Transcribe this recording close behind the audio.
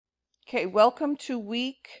Okay, welcome to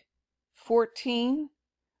week 14,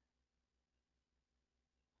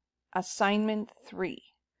 assignment 3.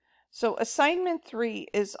 So assignment 3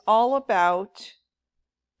 is all about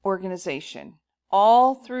organization.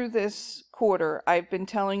 All through this quarter, I've been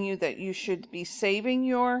telling you that you should be saving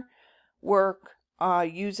your work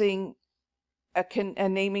using a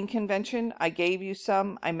naming convention. I gave you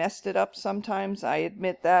some. I messed it up sometimes. I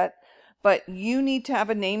admit that. But you need to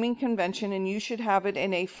have a naming convention, and you should have it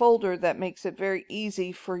in a folder that makes it very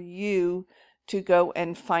easy for you to go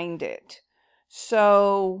and find it.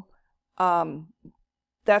 So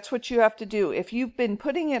that's what you have to do. If you've been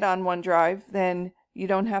putting it on OneDrive, then you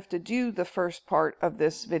don't have to do the first part of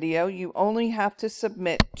this video. You only have to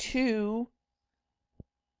submit 2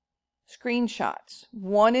 screenshots,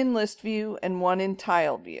 one in list view and one in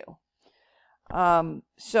tile view.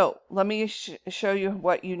 So let me show you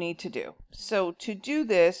what you need to do. So to do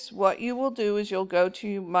this, what you will do is you'll go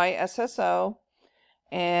to My SSO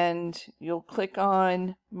and you'll click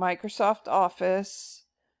on Microsoft Office.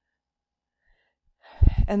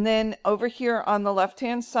 And then over here on the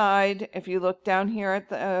left-hand side, if you look down here at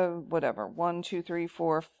the, whatever, 1, 2, 3,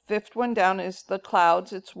 4, fifth one down is the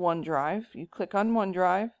clouds. It's OneDrive. You click on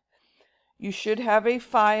OneDrive. You should have a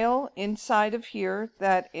file inside of here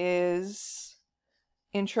that is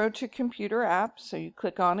Intro to Computer Apps, so you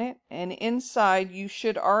click on it, and inside you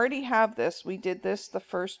should already have this. We did this the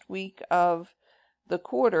first week of the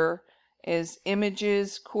quarter, is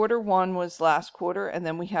images. Quarter 1 was last quarter, and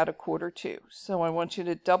then we had a quarter 2. So I want you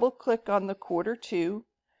to double click on the quarter 2.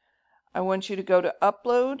 I want you to go to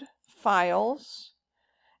Upload Files,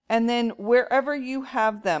 and then wherever you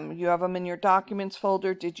have them in your Documents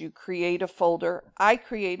folder. Did you create a folder? I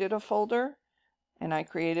created a folder. And I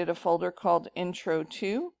created a folder called Intro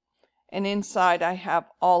 2, and inside I have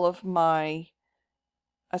all of my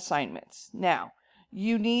assignments. Now,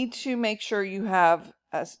 you need to make sure you have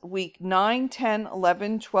week 9, 10,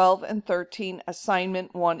 11, 12, and 13,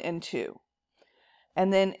 assignment 1 and 2.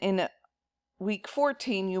 And then in week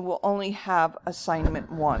 14, you will only have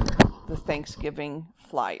assignment 1, the Thanksgiving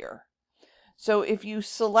flyer. So if you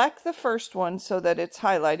select the first one so that it's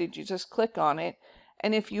highlighted, you just click on it.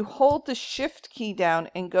 And if you hold the Shift key down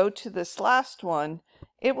and go to this last one,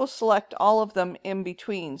 it will select all of them in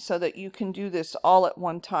between so that you can do this all at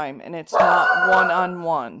one time and it's not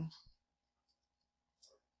one-on-one.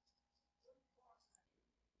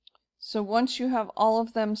 So once you have all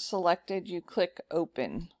of them selected, you click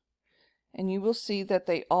Open. And you will see that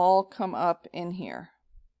they all come up in here.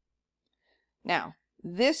 Now,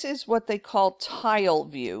 this is what they call tile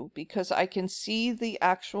view because I can see the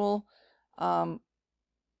actual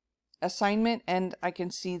assignment and I can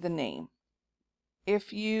see the name.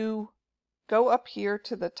 If you go up here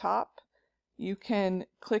to the top, you can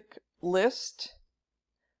click List,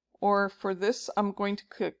 or for this I'm going to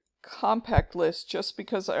click Compact List just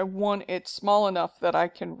because I want it small enough that I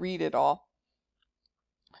can read it all.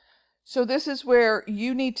 So this is where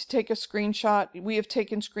you need to take a screenshot. We have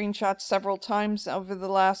taken screenshots several times over the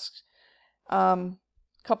last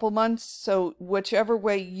couple months, so whichever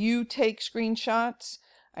way you take screenshots,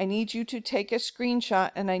 I need you to take a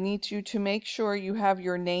screenshot and I need you to make sure you have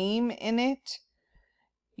your name in it.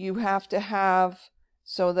 You have to have,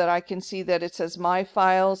 so that I can see that it says My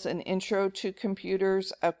Files, an Intro to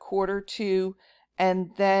Computers, a quarter 2,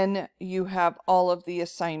 and then you have all of the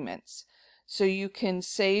assignments. So you can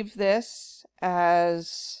save this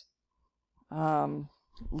as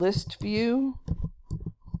list view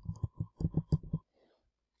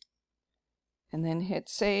and then hit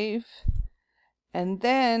save. And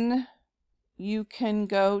then you can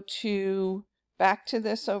go to back to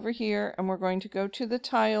this over here, and we're going to go to the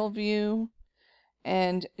tile view,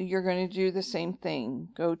 and you're going to do the same thing.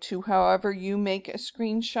 Go to however you make a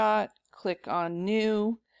screenshot, click on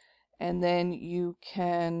New, and then you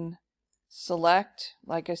can select,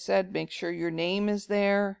 like I said, make sure your name is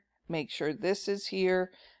there, make sure this is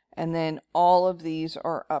here, and then all of these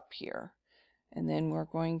are up here. And then we're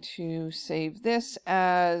going to save this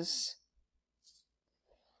as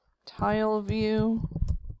tile view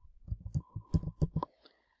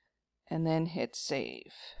and then hit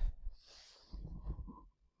save.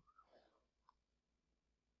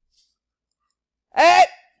 Hey!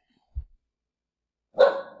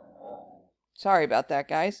 Sorry about that,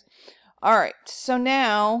 guys. All right, so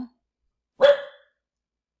now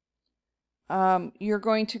you're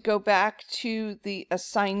going to go back to the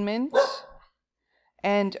assignment.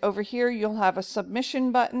 And over here you'll have a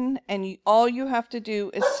submission button, and all you have to do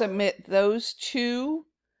is submit those 2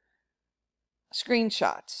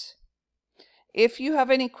 screenshots. If you have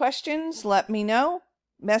any questions, let me know.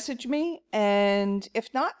 message me, and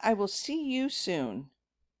if not, I will see you soon.